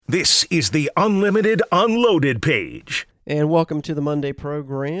This is the Unlimited Unloaded page. And welcome to the Monday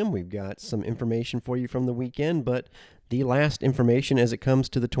program. We've got some information for you from the weekend, but the last information as it comes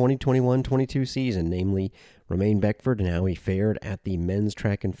to the 2021-22 season, namely Romain Beckford and how he fared at the Men's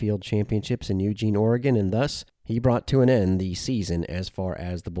Track and Field Championships in Eugene, Oregon, and thus he brought to an end the season as far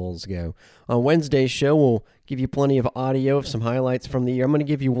as the Bulls go. On Wednesday's show, we'll give you plenty of audio of some highlights from the year. I'm going to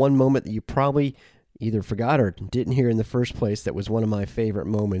give you one moment that you probably either forgot or didn't hear in the first place. That was one of my favorite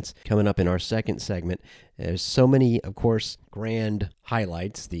moments coming up in our second segment. There's so many, of course, grand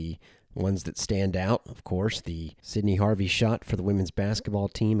highlights. The ones that stand out, of course, the Sydney Harvey shot for the women's basketball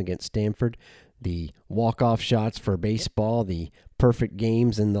team against Stanford, the walk-off shots for baseball, the perfect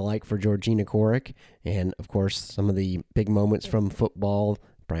games and the like for Georgina Corrick, and, of course, some of the big moments from football,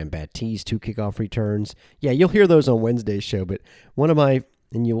 Brian Batiste, 2 kickoff returns. Yeah, you'll hear those on Wednesday's show, but one of my,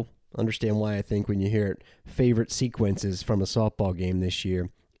 and you'll understand why I think when you hear it, favorite sequences from a softball game this year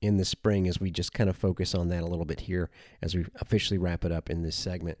in the spring as we just kind of focus on that a little bit here as we officially wrap it up in this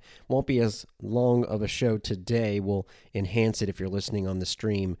segment. Won't be as long of a show today. We'll enhance it if you're listening on the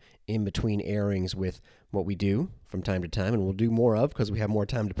stream in between airings with what we do from time to time, and we'll do more of because we have more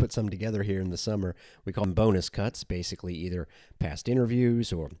time to put some together here in the summer. We call them bonus cuts, basically either past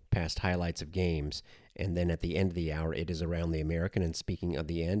interviews or past highlights of games. And then at the end of the hour, it is Around the American. And speaking of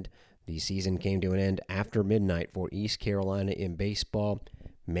the end, the season came to an end after midnight for East Carolina in baseball.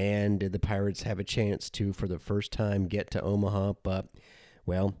 Man, did the Pirates have a chance to, for the first time, get to Omaha. But,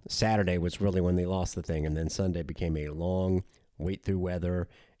 well, Saturday was really when they lost the thing. And then Sunday became a long wait through weather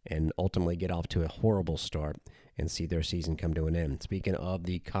and ultimately get off to a horrible start and see their season come to an end. Speaking of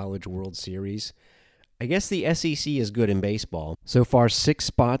the College World Series, I guess the SEC is good in baseball. So far, 6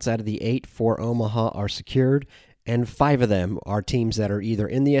 spots out of the 8 for Omaha are secured, and 5 of them are teams that are either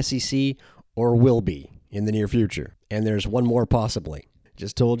in the SEC or will be in the near future. And there's one more possibly.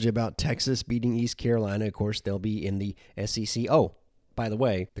 Just told you about Texas beating East Carolina. Of course, they'll be in the SEC. Oh, by the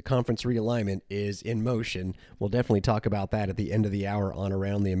way, the conference realignment is in motion. We'll definitely talk about that at the end of the hour on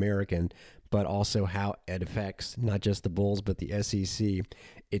Around the American, but also how it affects not just the Bulls, but the SEC.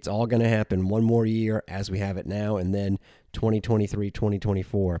 It's all going to happen one more year as we have it now, and then 2023,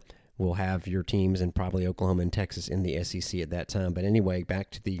 2024, we'll have your teams and probably Oklahoma and Texas in the SEC at that time. But anyway, back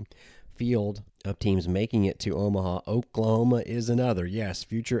to the field of teams making it to Omaha. Oklahoma is another, yes,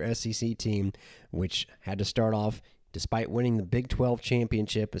 future SEC team, which had to start off. Despite winning the Big 12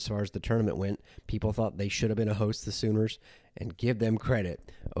 championship as far as the tournament went, people thought they should have been a host, the Sooners, and give them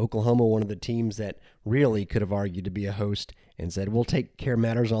credit. Oklahoma, one of the teams that really could have argued to be a host and said, we'll take care of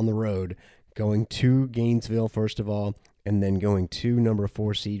matters on the road, going to Gainesville, first of all, and then going to number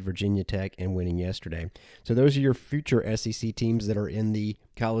 4 seed Virginia Tech and winning yesterday. So those are your future SEC teams that are in the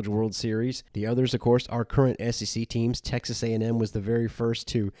College World Series. The others, of course, are current SEC teams. Texas A&M was the very first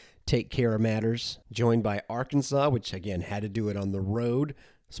to take care of matters, joined by Arkansas, which, again, had to do it on the road,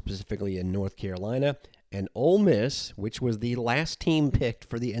 specifically in North Carolina, and Ole Miss, which was the last team picked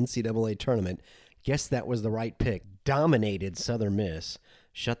for the NCAA tournament. Guess that was the right pick. Dominated Southern Miss,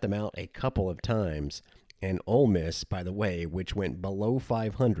 shut them out a couple of times. And Ole Miss, by the way, which went below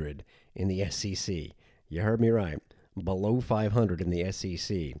 500 in the SEC. You heard me right. Below 500 in the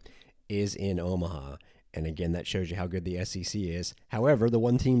SEC is in Omaha. And again, that shows you how good the SEC is. However, the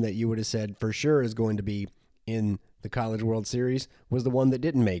one team that you would have said for sure is going to be in the College World Series was the one that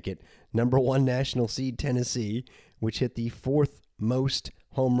didn't make it. Number 1 national seed Tennessee, which hit the 4th most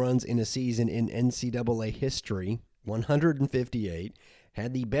home runs in a season in NCAA history, 158.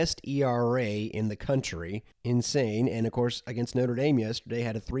 Had the best ERA in the country. Insane. And, of course, against Notre Dame yesterday,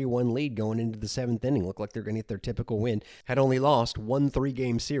 had a 3-1 lead going into the 7th inning. Looked like they're going to get their typical win. Had only lost 1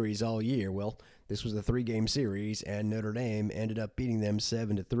 3-game series all year. Well, this was a 3-game series, and Notre Dame ended up beating them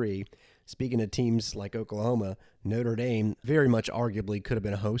 7-3. Speaking of teams like Oklahoma, Notre Dame very much arguably could have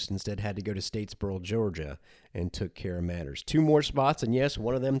been a host, instead had to go to Statesboro, Georgia, and took care of matters. 2 more spots, and yes,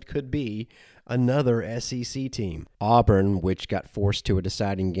 one of them could be another SEC team. Auburn, which got forced to a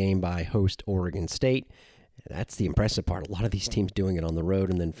deciding game by host Oregon State. That's the impressive part. A lot of these teams doing it on the road.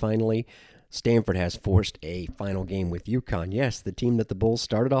 And then finally, Stanford has forced a final game with UConn. Yes, the team that the Bulls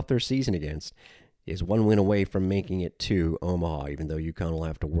started off their season against is 1 win away from making it to Omaha, even though UConn will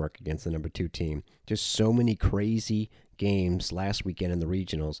have to work against the number 2 team. Just so many crazy games last weekend in the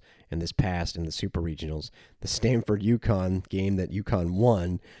regionals and this past in the super regionals. The Stanford-UConn game that UConn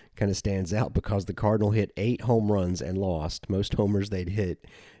won kind of stands out because the Cardinal hit 8 home runs and lost, most homers they'd hit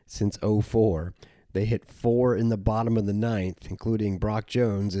since '04. They hit 4 in the bottom of the 9th, including Brock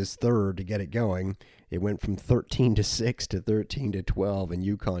Jones' 3rd to get it going. It went from 13-6 to 13-12, and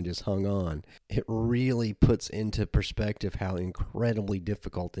UConn just hung on. It really puts into perspective how incredibly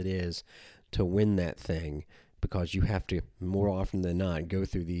difficult it is to win that thing, because you have to, more often than not, go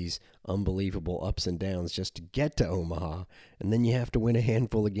through these unbelievable ups and downs just to get to Omaha, and then you have to win a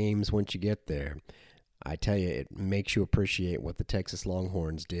handful of games once you get there. I tell you, it makes you appreciate what the Texas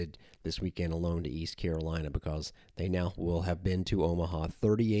Longhorns did this weekend alone to East Carolina, because they now will have been to Omaha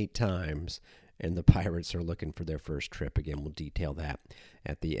 38 times, and the Pirates are looking for their first trip. Again, we'll detail that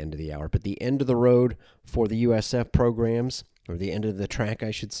at the end of the hour. But the end of the road for the USF programs, or the end of the track, I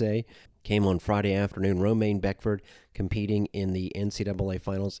should say, came on Friday afternoon. Romaine Beckford competing in the NCAA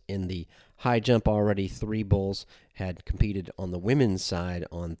finals in the high jump already. 3 bulls had competed on the women's side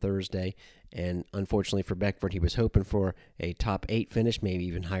on Thursday, and unfortunately for Beckford, he was hoping for a top 8 finish, maybe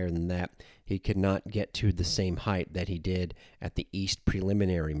even higher than that. He could not get to the same height that he did at the East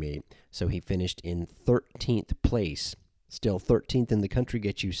preliminary meet, so he finished in 13th place. Still, 13th in the country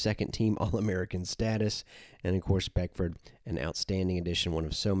gets you second-team All-American status. And, of course, Beckford, an outstanding addition, one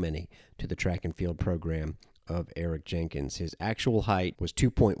of so many, to the track and field program of Eric Jenkins. His actual height was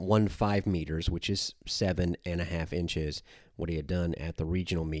 2.15 meters, which is 7.5 inches. What he had done at the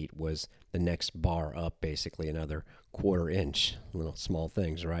regional meet was the next bar up, basically another quarter inch. Little small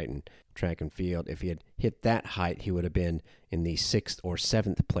things, right? And track and field, if he had hit that height, he would have been in the 6th or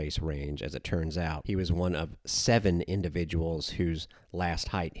 7th place range. As it turns out, he was one of 7 individuals whose last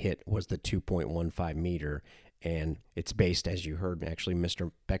height hit was the 2.15 meter. And it's based, as you heard, actually,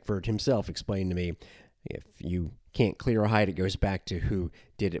 Mr. Beckford himself explained to me, if you can't clear a height, it goes back to who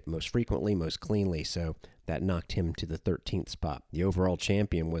did it most frequently, most cleanly. So that knocked him to the 13th spot. The overall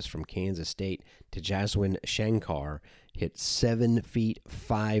champion was from Kansas State, Tejaswin Shankar, hit 7 feet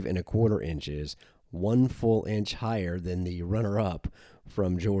 5 1/4 inches, 1 full inch higher than the runner-up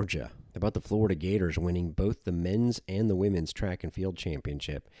from Georgia. About the Florida Gators winning both the men's and the women's track and field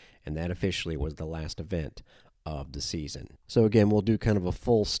championship, and that officially was the last event of the season. So again, we'll do kind of a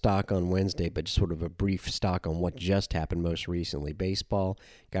full stock on Wednesday, but just sort of a brief stock on what just happened most recently. Baseball,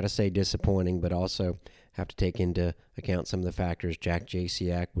 got to say disappointing, but also have to take into account some of the factors. Jack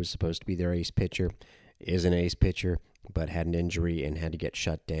Jasiak was supposed to be their ace pitcher, is an ace pitcher, but had an injury and had to get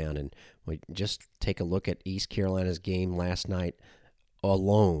shut down. And we just take a look at East Carolina's game last night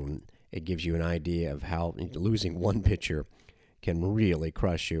alone. It gives you an idea of how losing one pitcher can really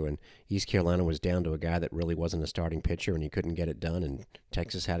crush you. And East Carolina was down to a guy that really wasn't a starting pitcher, and he couldn't get it done. And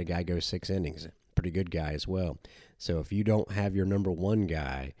Texas had a guy go 6 innings. Pretty good guy as well. So if you don't have your number one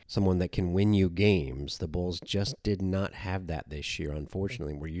guy, someone that can win you games, the Bulls just did not have that this year,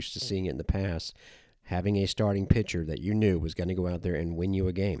 unfortunately. We're used to seeing it in the past, having a starting pitcher that you knew was going to go out there and win you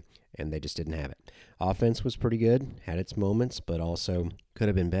a game, and they just didn't have it. Offense was pretty good, had its moments, but also could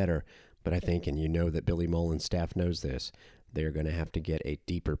have been better. But I think, and you know that Billy Mullen's staff knows this, they're going to have to get a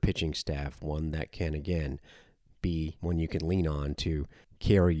deeper pitching staff, one that can, again, be one you can lean on to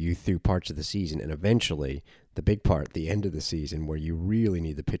carry you through parts of the season, and eventually the big part, the end of the season, where you really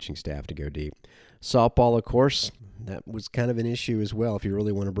need the pitching staff to go deep. Softball, of course, that was kind of an issue as well, if you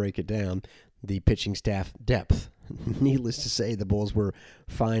really want to break it down, the pitching staff depth. Needless to say, the Bulls were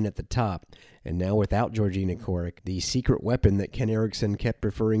fine at the top. And now without Georgina Corrick, the secret weapon that Ken Erickson kept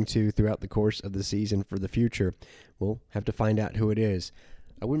referring to throughout the course of the season for the future, we'll have to find out who it is.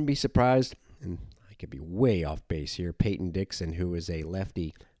 I wouldn't be surprised, and I could be way off base here, Peyton Dixon, who is a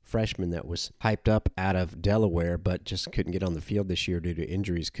lefty freshman that was hyped up out of Delaware but just couldn't get on the field this year due to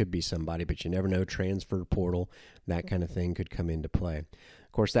injuries, could be somebody, but you never know. Transfer portal, that kind of thing could come into play.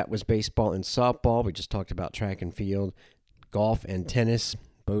 Of course, that was baseball and softball. We just talked about track and field. Golf and tennis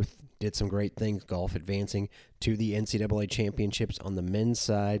both did some great things. Golf advancing to the NCAA championships on the men's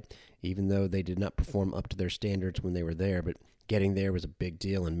side, even though they did not perform up to their standards when they were there. But getting there was a big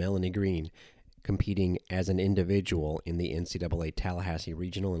deal. And Melanie Green competing as an individual in the NCAA Tallahassee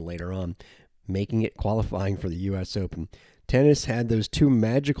Regional, and later on making it qualifying for the U.S. Open. Tennis had those 2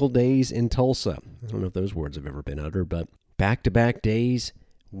 magical days in Tulsa. I don't know if those words have ever been uttered, but back-to-back days,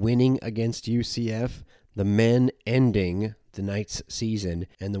 winning against UCF, the men ending the night's season,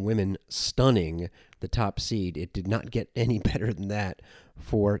 and the women stunning the top seed. It did not get any better than that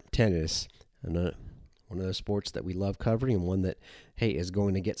for tennis. And one of those sports that we love covering, and one that, hey, is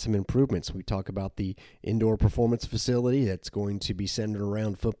going to get some improvements. We talk about the indoor performance facility that's going to be centered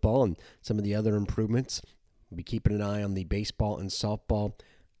around football and some of the other improvements. We'll be keeping an eye on the baseball and softball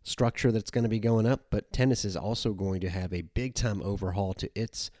structure that's going to be going up, but tennis is also going to have a big-time overhaul to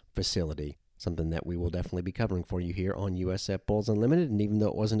its facility. something that we will definitely be covering for you here on USF Bulls Unlimited. And even though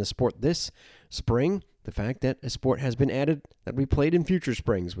it wasn't a sport this spring, the fact that a sport has been added that we played in future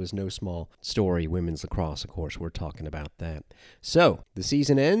springs was no small story. Women's lacrosse, of course, we're talking about that. So, the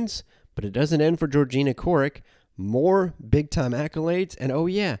season ends, but it doesn't end for Georgina Corrick. More big-time accolades, and oh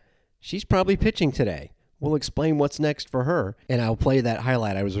yeah, she's probably pitching today. We'll explain what's next for her, and I'll play that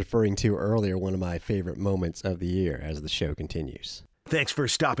highlight I was referring to earlier, one of my favorite moments of the year as the show continues. Thanks for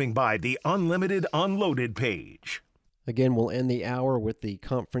stopping by the Unlimited Unloaded page. Again, we'll end the hour with the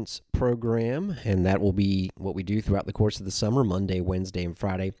conference program, and that will be what we do throughout the course of the summer, Monday, Wednesday, and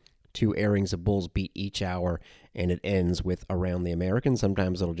Friday. 2 airings of Bulls Beat each hour, and it ends with Around the American.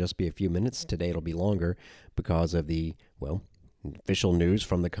 Sometimes it'll just be a few minutes. Today it'll be longer because of the, official news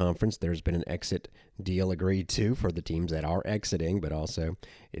from the conference. There's been an exit deal agreed to for the teams that are exiting, but also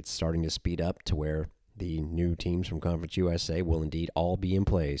it's starting to speed up to where the new teams from Conference USA will indeed all be in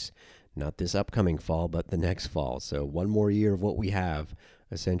place. Not this upcoming fall, but the next fall. So one more year of what we have,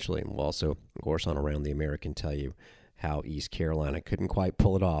 essentially. And we'll also, of course, on Around the American tell you how East Carolina couldn't quite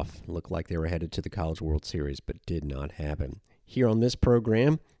pull it off. Looked like they were headed to the College World Series, but did not happen. Here on this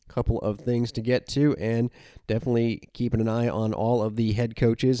program, couple of things to get to, and definitely keeping an eye on all of the head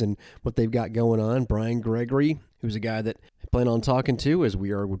coaches and what they've got going on. Brian Gregory, who's a guy that I plan on talking to, as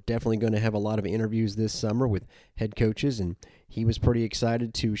we are definitely going to have a lot of interviews this summer with head coaches, and he was pretty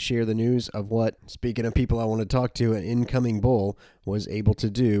excited to share the news of what, speaking of people I want to talk to, an incoming Bull was able to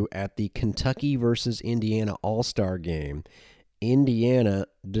do at the Kentucky versus Indiana All-Star game. Indiana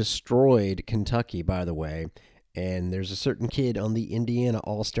destroyed Kentucky, by the way. And there's a certain kid on the Indiana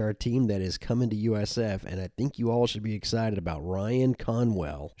All-Star team that is coming to USF, and I think you all should be excited about. Ryan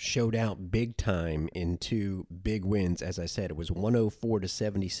Conwell showed out big time in 2 big wins. As I said, it was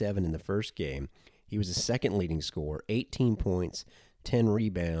 104-77 in the first game. He was the second leading scorer, 18 points, 10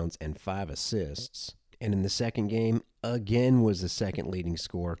 rebounds, and 5 assists. And in the second game, again was the second leading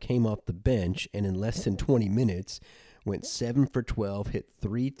scorer, came off the bench, and in less than 20 minutes, went 7 for 12, hit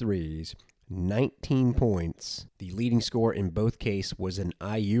 3 threes, 19 points. The leading scorer in both cases was an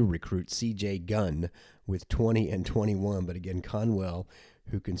IU recruit, CJ Gunn, with 20 and 21. But again, Conwell,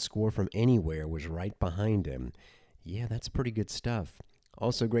 who can score from anywhere, was right behind him. Yeah, that's pretty good stuff.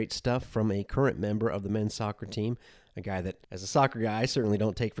 Also great stuff from a current member of the men's soccer team, a guy that, as a soccer guy, I certainly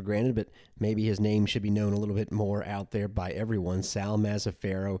don't take for granted, but maybe his name should be known a little bit more out there by everyone, Sal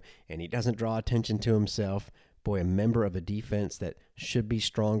Mazzaferro, and he doesn't draw attention to himself. Boy, a member of a defense that should be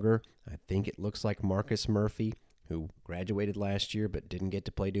stronger. I think it looks like Marcus Murphy, who graduated last year but didn't get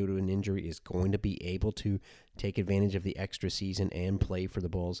to play due to an injury, is going to be able to take advantage of the extra season and play for the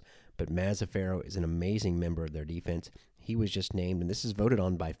Bulls. But Mazzaferro is an amazing member of their defense. He was just named, and this is voted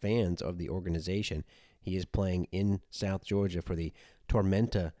on by fans of the organization. He is playing in South Georgia for the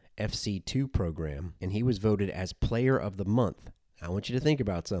Tormenta FC2 program, and he was voted as Player of the Month. I want you to think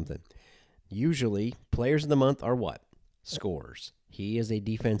about something. Usually, players of the month are what? Scorers. He is a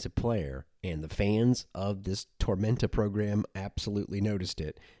defensive player, and the fans of this Tormenta program absolutely noticed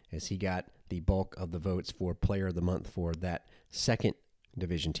it, as he got the bulk of the votes for Player of the Month for that second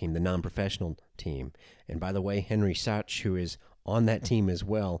division team, the non-professional team. And by the way, Henry Sach, who is on that team as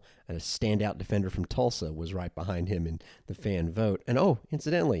well, a standout defender from Tulsa, was right behind him in the fan vote. And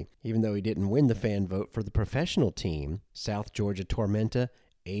incidentally, even though he didn't win the fan vote for the professional team, South Georgia Tormenta,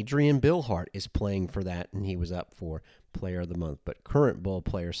 Adrian Billhart is playing for that, and he was up for Player of the Month. But current Bull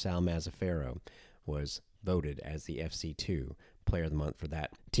player Sal Mazzaferro was voted as the FC2 Player of the Month for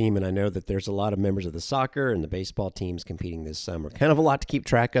that team. And I know that there's a lot of members of the soccer and the baseball teams competing this summer. Kind of a lot to keep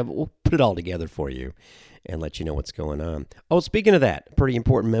track of. We'll put it all together for you and let you know what's going on. Speaking of that, a pretty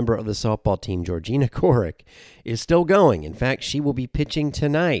important member of the softball team, Georgina Corrick, is still going. In fact, she will be pitching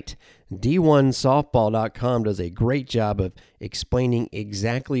tonight. D1Softball.com does a great job of explaining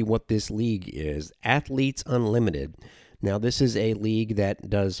exactly what this league is. Athletes Unlimited. Now, this is a league that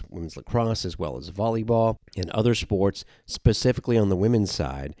does women's lacrosse as well as volleyball and other sports, specifically on the women's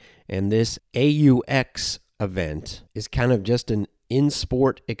side. And this AUX event is kind of just an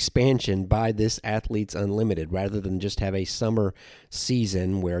in-sport expansion by this Athletes Unlimited, rather than just have a summer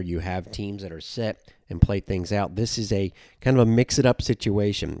season where you have teams that are set and play things out. This is a kind of a mix-it-up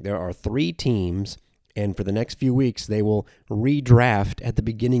situation. There are 3 teams, and for the next few weeks, they will redraft at the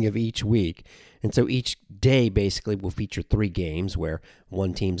beginning of each week. And so each day basically will feature 3 games where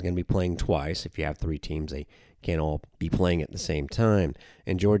one team's going to be playing twice. If you have 3 teams, they can't all be playing at the same time.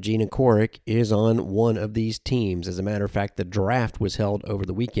 And Georgina Corrick is on one of these teams. As a matter of fact, the draft was held over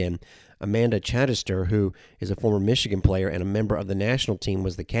the weekend. Amanda Chadester, who is a former Michigan player and a member of the national team,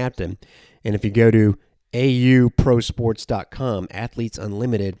 was the captain. And if you go to auprosports.com, Athletes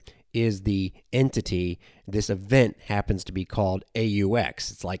Unlimited is the entity. This event happens to be called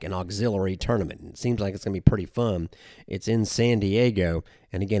AUX. It's like an auxiliary tournament. It seems like it's going to be pretty fun. It's in San Diego,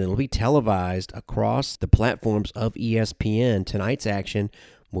 and again, it'll be televised across the platforms of ESPN. Tonight's action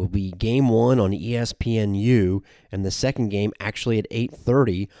will be Game 1 on ESPNU, and the second game actually at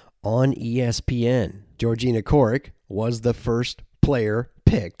 8:30 on ESPN. Georgina Corrick was the first player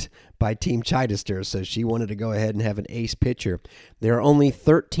picked by Team Chichester, so she wanted to go ahead and have an ace pitcher. There are only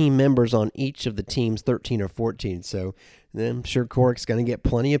 13 members on each of the teams, 13 or 14, so I'm sure Corrick's going to get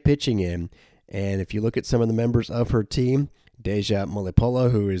plenty of pitching in. And if you look at some of the members of her team, Deja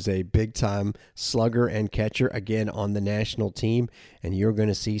Mulipola, who is a big-time slugger and catcher, again on the national team, and you're going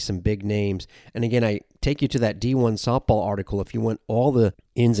to see some big names. And again, I take you to that D1 softball article if you want all the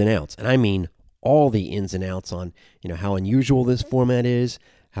ins and outs, and I mean all the ins and outs on how unusual this format is,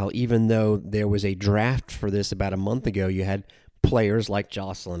 how even though there was a draft for this about a month ago, you had players like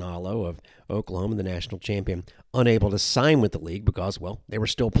Jocelyn Alo of Oklahoma, the national champion, unable to sign with the league because, well, they were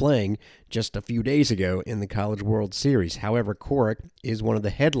still playing just a few days ago in the College World Series. However, Corrick is one of the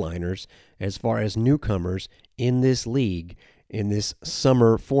headliners as far as newcomers in this league, in this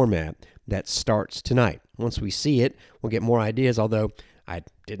summer format that starts tonight. Once we see it, we'll get more ideas, although I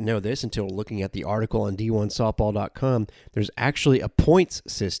didn't know this until looking at the article on D1Softball.com. There's actually a points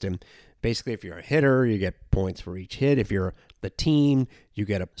system. Basically, if you're a hitter, you get points for each hit. If you're the team, you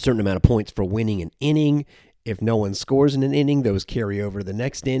get a certain amount of points for winning an inning. If no one scores in an inning, those carry over to the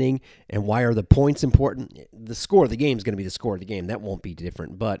next inning. And why are the points important? The score of the game is going to be the score of the game. That won't be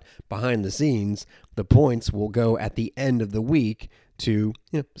different. But behind the scenes, the points will go at the end of the week to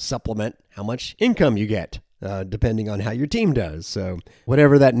supplement how much income you get. Depending on how your team does. So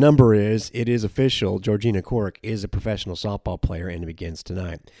whatever that number is, it is official. Georgina Corrick is a professional softball player, and it begins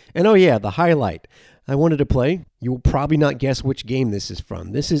tonight. And oh yeah, the highlight I wanted to play, you will probably not guess which game this is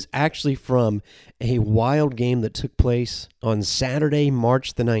from. This is actually from a wild game that took place on Saturday,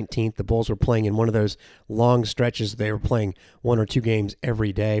 March the 19th. The Bulls were playing in one of those long stretches. They were playing 1 or 2 games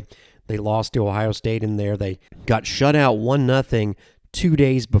every day. They lost to Ohio State in there. They got shut out 1-0 2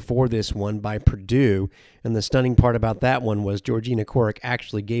 days before this one by Purdue, and the stunning part about that one was Georgina Corrick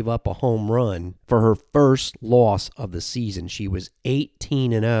actually gave up a home run for her first loss of the season. She was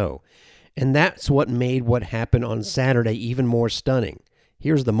 18-0, and that's what made what happened on Saturday even more stunning.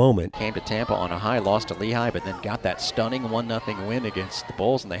 Here's the moment. Came to Tampa on a high, lost to Lehigh, but then got that stunning 1-0 win against the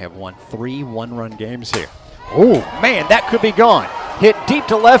Bulls, and they have won 3 one-run games here. Oh, man, that could be gone. Hit deep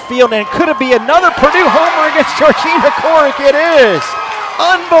to left field, and could it be another Purdue homer against Georgina Corrick? It is.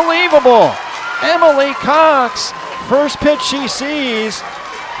 Unbelievable. Emily Cox, first pitch she sees,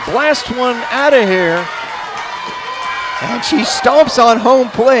 blasts one out of here, and she stomps on home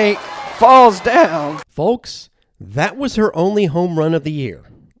plate, falls down. Folks, that was her only home run of the year.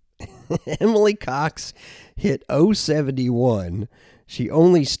 Emily Cox hit .071. She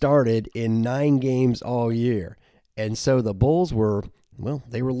only started in 9 games all year. And so the Bulls were,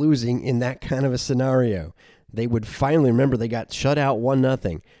 they were losing in that kind of a scenario. They would finally, remember, they got shut out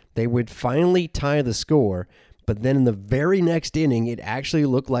 1-0. They would finally tie the score, but then in the very next inning, it actually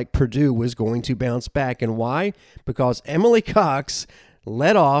looked like Purdue was going to bounce back. And why? Because Emily Cox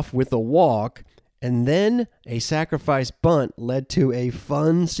led off with a walk, and then a sacrifice bunt led to a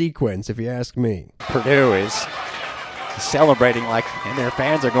fun sequence, if you ask me. Purdue is celebrating and their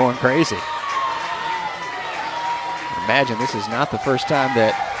fans are going crazy. Imagine this is not the first time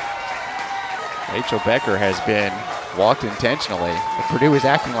that Rachel Becker has been walked intentionally, but Purdue is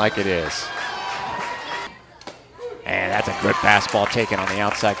acting like it is. And that's a good fastball taken on the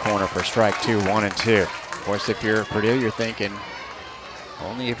outside corner for strike 2, 1-2. Of course, if you're Purdue, you're thinking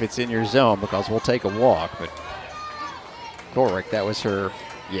only if it's in your zone because we'll take a walk. But Corrick, that was her,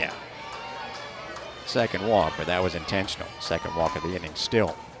 second walk, but that was intentional. Second walk of the inning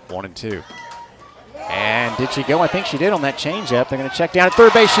still, 1-2. And did she go? I think she did on that changeup. They're going to check down at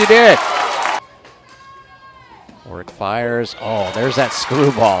third base. She did. Corrick fires. Oh, there's that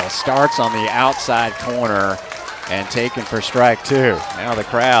screwball. Starts on the outside corner and taken for strike 2. Now the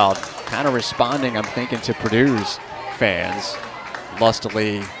crowd kind of responding, I'm thinking, to Purdue's fans,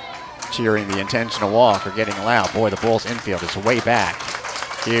 lustily cheering the intentional walk or getting loud. Boy, the Bulls infield is way back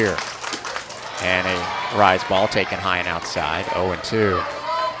here. And a rise ball taken high and outside, 0-2.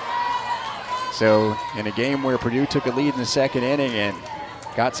 So in a game where Purdue took a lead in the second inning and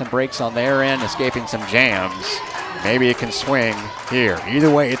got some breaks on their end, escaping some jams, maybe it can swing here. Either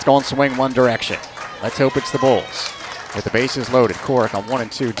way, it's going to swing one direction. Let's hope it's the Bulls. With the bases loaded, Corrick on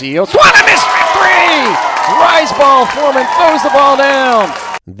 1-2 deals. Swung and missed for 3! Rise ball, Foreman throws the ball down.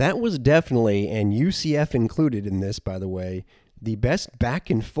 That was definitely, and UCF included in this, by the way, the best back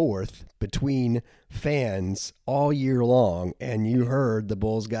and forth between fans all year long, and you heard the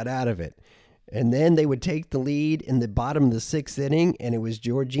Bulls got out of it. And then they would take the lead in the bottom of the 6th inning, and it was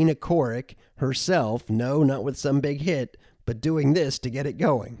Georgina Korick herself, no, not with some big hit, but doing this to get it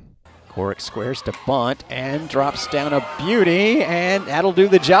going. Korick squares to bunt and drops down a beauty, and that'll do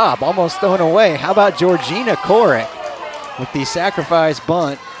the job. Almost thrown away. How about Georgina Korick with the sacrifice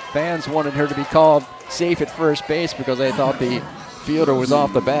bunt? Fans wanted her to be called safe at first base because they thought the fielder was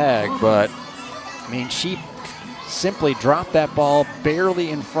off the bag, but I mean, she simply dropped that ball barely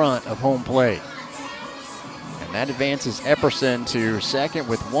in front of home plate. And that advances Epperson to second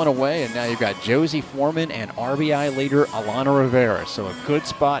with one away, and now you've got Josie Foreman and RBI leader Alana Rivera. So a good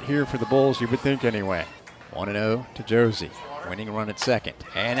spot here for the Bulls, you would think anyway. 1-0 to Josie. Winning run at second.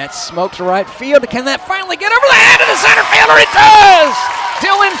 And that's smoked to right field. Can that finally get over the head of the center fielder? It does!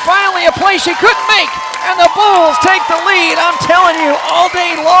 Dylan finally a play she couldn't make. And the Bulls take the lead. I'm telling you, all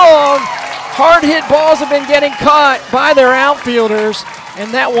day long, hard hit balls have been getting caught by their outfielders.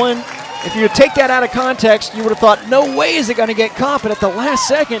 And that one, if you take that out of context, you would have thought, no way is it going to get caught. But at the last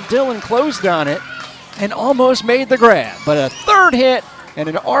second, Dylan closed on it and almost made the grab. But a third hit and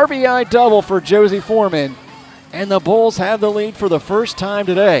an RBI double for Josie Foreman. And the Bulls have the lead for the first time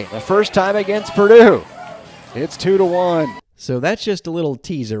today. The first time against Purdue. It's 2-1. So that's just a little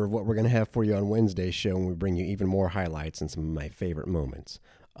teaser of what we're going to have for you on Wednesday's show when we bring you even more highlights and some of my favorite moments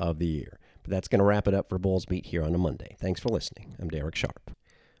of the year. But that's going to wrap it up for Bulls Beat here on a Monday. Thanks for listening. I'm Derek Sharp.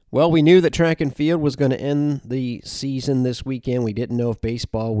 Well, we knew that track and field was going to end the season this weekend. We didn't know if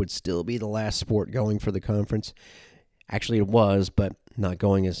baseball would still be the last sport going for the conference. Actually, it was, but not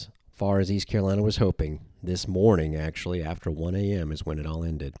going as far as East Carolina was hoping. This morning, actually, after 1 a.m. is when it all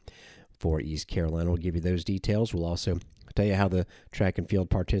ended for East Carolina. We'll give you those details. We'll also tell you how the track and field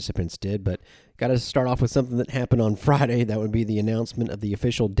participants did, but got to start off with something that happened on Friday. That would be the announcement of the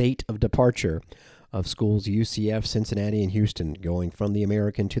official date of departure of schools UCF, Cincinnati, and Houston, going from the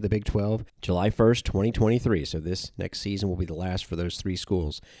American to the Big 12, July 1st, 2023. So this next season will be the last for those three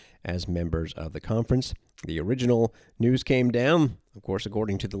schools as members of the conference. The original news came down, of course,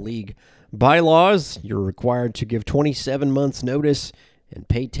 according to the league bylaws, you're required to give 27 months notice and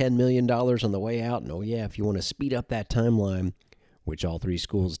pay $10 million on the way out. And oh yeah, if you want to speed up that timeline, which all three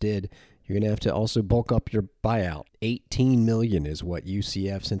schools did, you're going to have to also bulk up your buyout. $18 million is what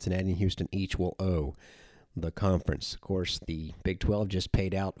UCF, Cincinnati, and Houston each will owe the conference. Of course, the Big 12 just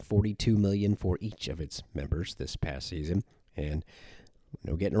paid out $42 million for each of its members this past season, and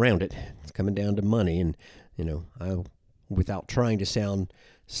no getting around it. It's coming down to money, and without trying to sound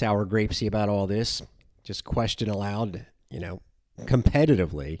sour grapesy about all this, just question aloud,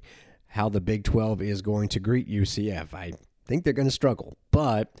 competitively, how the Big 12 is going to greet UCF. I think they're going to struggle,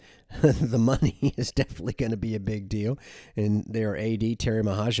 but the money is definitely going to be a big deal. And their AD, Terry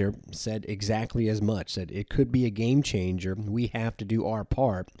Mahajer, said exactly as much, said it could be a game changer. We have to do our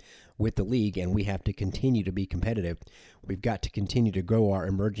part with the league, and we have to continue to be competitive. We've got to continue to grow our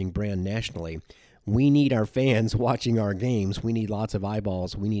emerging brand nationally. We need our fans watching our games. We need lots of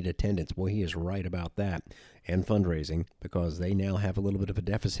eyeballs. We need attendance. Well, he is right about that. And fundraising, because they now have a little bit of a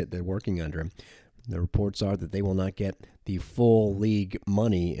deficit they're working under. The reports are that they will not get the full league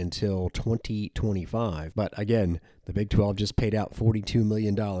money until 2025. But again, the Big 12 just paid out $42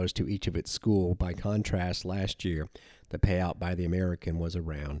 million to each of its schools. By contrast, last year, the payout by the American was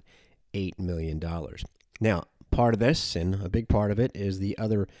around $8 million. Now, part of this, and a big part of it, is the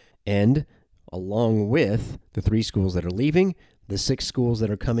other end. Along with the three schools that are leaving, the 6 schools that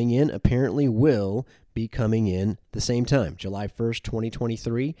are coming in apparently will be coming in the same time. July 1st,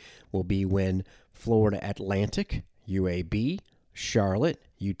 2023 will be when Florida Atlantic, UAB, Charlotte,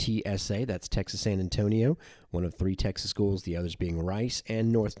 UTSA, that's Texas San Antonio, one of 3 Texas schools, the others being Rice, and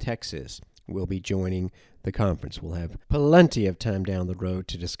North Texas will be joining the conference. We'll have plenty of time down the road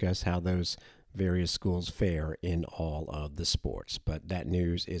to discuss how those various schools fare in all of the sports. But that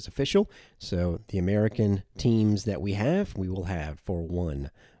news is official, so the American teams that we will have for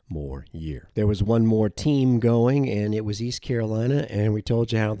 1 more year. There was one more team going, and it was East Carolina, and we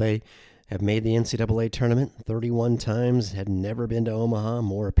told you how they have made the NCAA tournament 31 times, had never been to Omaha,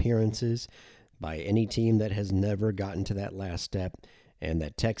 more appearances by any team that has never gotten to that last step, and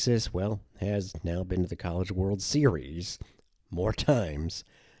that Texas, has now been to the College World Series more times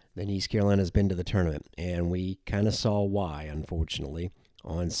than East Carolina has been to the tournament, and we kind of saw why, unfortunately,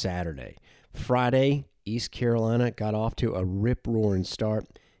 on Saturday. Friday, East Carolina got off to a rip-roaring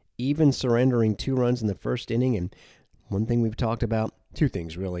start, even surrendering 2 runs in the first inning, and one thing we've talked about, 2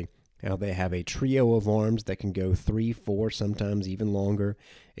 things really, how they have a trio of arms that can go 3, 4, sometimes even longer,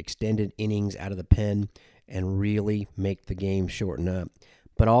 extended innings out of the pen, and really make the game shorten up.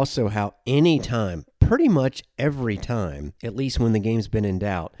 But also how anytime, pretty much every time, at least when the game's been in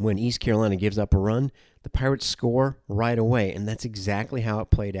doubt, when East Carolina gives up a run, the Pirates score right away. And that's exactly how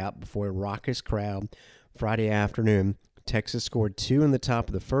it played out before a raucous crowd Friday afternoon. Texas scored 2 in the top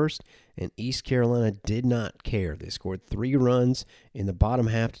of the first, and East Carolina did not care. They scored 3 runs in the bottom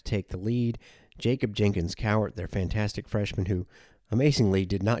half to take the lead. Jacob Jenkins Cowart, their fantastic freshman who amazingly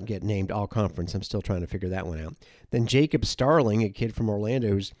did not get named all-conference. I'm still trying to figure that one out. Then Jacob Starling, a kid from Orlando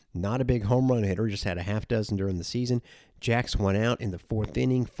who's not a big home run hitter, just had a half dozen during the season. Jacks went out in the 4th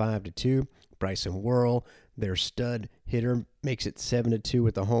inning, 5-2. Bryson Worrell, their stud hitter, makes it 7-2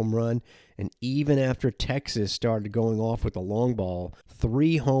 with a home run. And even after Texas started going off with a long ball,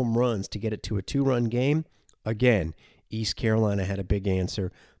 3 home runs to get it to a 2-run game, again, East Carolina had a big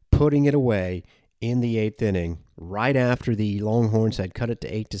answer, putting it away in the 8th inning, right after the Longhorns had cut it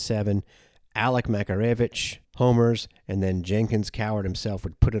to 8-7. Alec Makarevich homers, and then Jenkins Cowart himself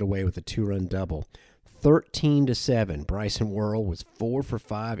would put it away with a 2-run double. 13-7. Bryson Worrell was 4 for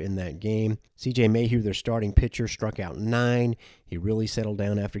 5 in that game. C.J. Mayhew, their starting pitcher, struck out 9. He really settled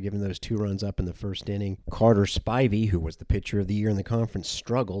down after giving those 2 runs up in the first inning. Carter Spivey, who was the pitcher of the year in the conference,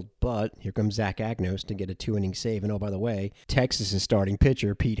 struggled, but here comes Zach Agnos to get a 2-inning save. And oh, by the way, Texas's starting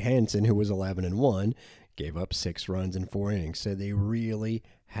pitcher, Pete Hansen, who was 11-1, gave up 6 runs in 4 innings. So they really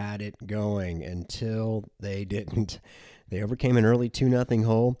had it going until they didn't. They overcame an early 2-0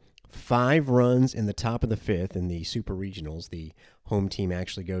 hole. 5 runs in the top of the 5th in the Super Regionals. The home team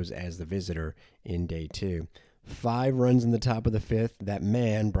actually goes as the visitor in day 2. 5 runs in the top of the 5th. That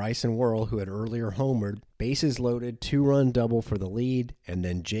man, Bryson Worrell, who had earlier homered, bases loaded, 2-run double for the lead, and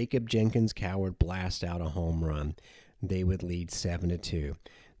then Jacob Jenkins Cowart blast out a home run. They would lead 7-2.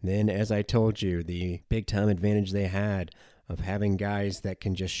 Then, as I told you, the big-time advantage they had of having guys that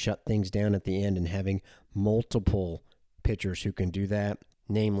can just shut things down at the end and having multiple pitchers who can do that.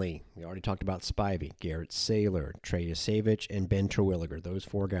 Namely, we already talked about Spivey, Garrett Saylor, Trey Yasevich, and Ben Terwilliger, those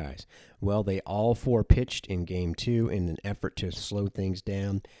 4 guys. Well, they all 4 pitched in Game 2 in an effort to slow things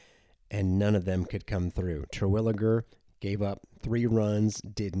down, and none of them could come through. Terwilliger gave up 3 runs,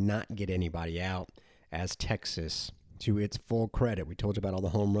 did not get anybody out, as Texas, to its full credit, we told you about all the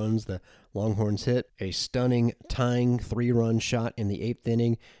home runs the Longhorns hit, a stunning tying 3-run shot in the 8th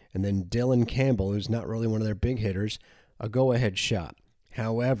inning, and then Dylan Campbell, who's not really one of their big hitters, a go-ahead shot.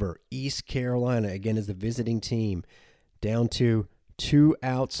 However, East Carolina, again, is the visiting team, down to 2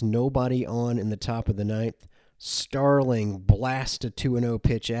 outs, nobody on in the top of the 9th. Starling blasts a 2-0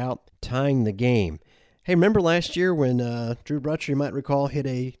 pitch out, tying the game. Hey, remember last year when Drew Butcher, you might recall, hit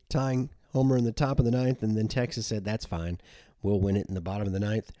a tying homer in the top of the 9th, and then Texas said, that's fine, we'll win it in the bottom of the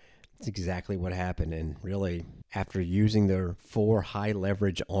 9th? That's exactly what happened, and really, after using their 4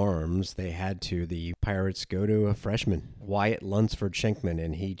 high-leverage arms, the Pirates go to a freshman, Wyatt Lunsford-Schenkman,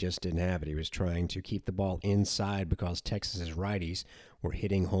 and he just didn't have it. He was trying to keep the ball inside because Texas's righties were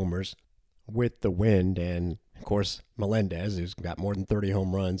hitting homers with the wind, and of course, Melendez, who's got more than 30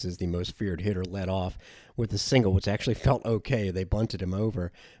 home runs, is the most feared hitter, led off with a single, which actually felt okay. They bunted him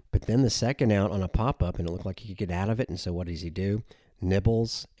over, but then the second out on a pop-up, and it looked like he could get out of it, and so what does he do?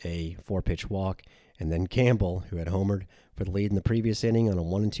 Nibbles, a 4-pitch walk, and then Campbell, who had homered for the lead in the previous inning on a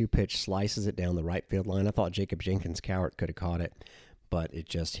 1-2 pitch, slices it down the right field line. I thought Jacob Jenkins Cowart could have caught it, but it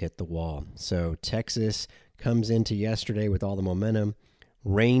just hit the wall. So Texas comes into yesterday with all the momentum.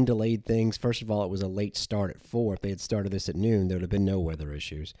 Rain delayed things. First of all, it was a late start at 4. If they had started this at noon, there would have been no weather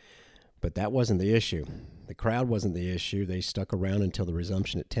issues. But that wasn't the issue. The crowd wasn't the issue. They stuck around until the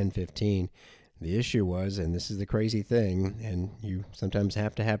resumption at 10:15. The issue was, and this is the crazy thing, and you sometimes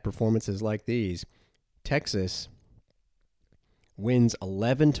have to have performances like these, Texas wins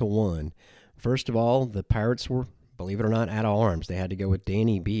 11-1. First of all, the Pirates were, believe it or not, out of arms. They had to go with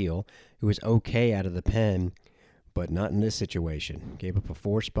Danny Beal, who was okay out of the pen, but not in this situation. Gave up a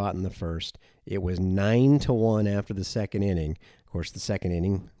 4 spot in the first. It was 9-1 after the second inning. Of course, the second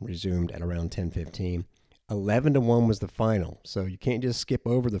inning resumed at around 10:15. 11-1 was the final, so you can't just skip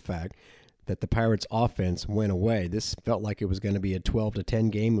over the fact that the Pirates' offense went away. This felt like it was going to be a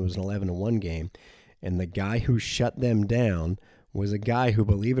 12-10 game. It was an 11-1 game. And the guy who shut them down was a guy who,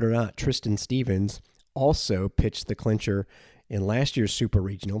 believe it or not, Tristan Stevens, also pitched the clincher in last year's Super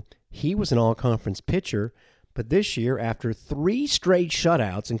Regional. He was an all-conference pitcher, but this year, after 3 straight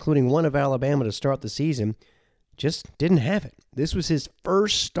shutouts, including one of Alabama to start the season, just didn't have it. This was his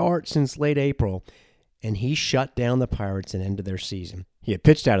first start since late April, and he shut down the Pirates and ended their season. He had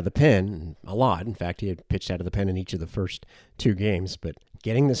pitched out of the pen a lot. In fact, he had pitched out of the pen in each of the first 2 games, but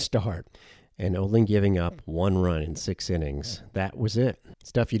getting the start and only giving up 1 run in 6 innings. That was it.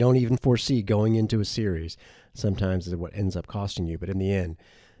 Stuff you don't even foresee going into a series. Sometimes is what ends up costing you, but in the end,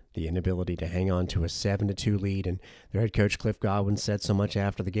 the inability to hang on to a 7-2 lead, and their head coach Cliff Godwin said so much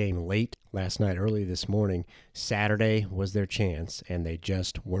after the game late last night, early this morning. Saturday was their chance, and they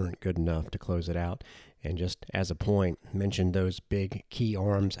just weren't good enough to close it out. And just as a point, mentioned those big key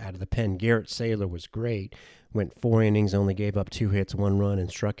arms out of the pen. Garrett Saylor was great, went 4 innings, only gave up 2 hits, 1 run, and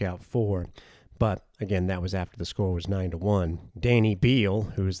struck out 4. But, again, that was after the score was 9-1. Danny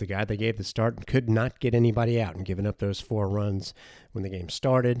Beal, who was the guy they gave the start, could not get anybody out and giving up those 4 runs when the game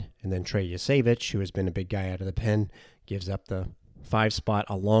started. And then Trey Yasevich, who has been a big guy out of the pen, gives up the 5 spot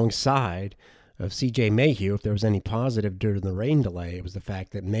alongside of C.J. Mayhew. If there was any positive during the rain delay, it was the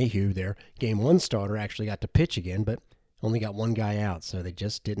fact that Mayhew, their Game 1 starter, actually got to pitch again, but only got 1 guy out, so they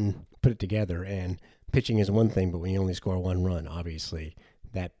just didn't put it together. And pitching is one thing, but when you only score 1 run, obviously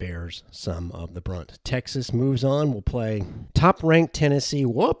that bears some of the brunt. Texas moves on. We'll play top-ranked Tennessee.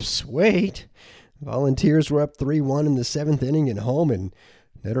 Whoops, wait. Volunteers were up 3-1 in the 7th inning at home, and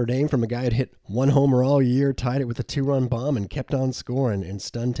Notre Dame, from a guy who hit 1 homer all year, tied it with a 2-run bomb and kept on scoring and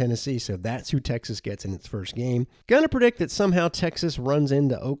stunned Tennessee. So that's who Texas gets in its first game. Gonna predict that somehow Texas runs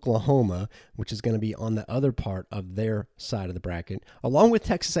into Oklahoma, which is going to be on the other part of their side of the bracket, along with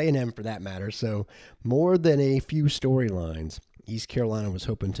Texas A&M for that matter. So more than a few storylines. East Carolina was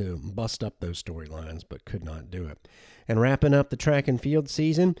hoping to bust up those storylines, but could not do it. And wrapping up the track and field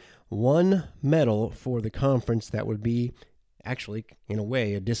season, 1 medal for the conference. That would be actually, in a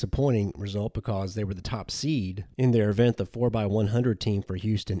way, a disappointing result because they were the top seed in their event. The 4x100 team for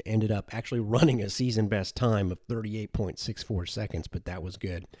Houston ended up actually running a season-best time of 38.64 seconds, but that was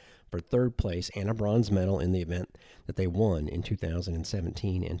good for 3rd place and a bronze medal in the event that they won in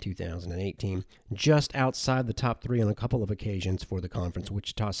 2017 and 2018. Just outside the top 3 on a couple of occasions for the conference.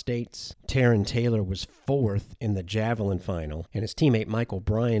 Wichita State's Taryn Taylor was 4th in the javelin final, and his teammate Michael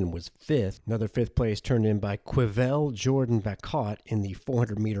Bryan was 5th. Another 5th place turned in by Quivel Jordan Bacot in the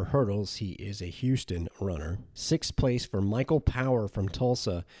 400-meter hurdles. He is a Houston runner. 6th place for Michael Power from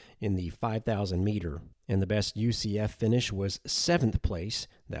Tulsa in the 5,000-meter. And the best UCF finish was 7th place.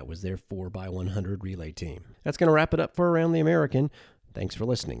 That was their 4x100 relay team. That's going to wrap it up for Around the American. Thanks for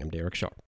listening. I'm Derek Sharp.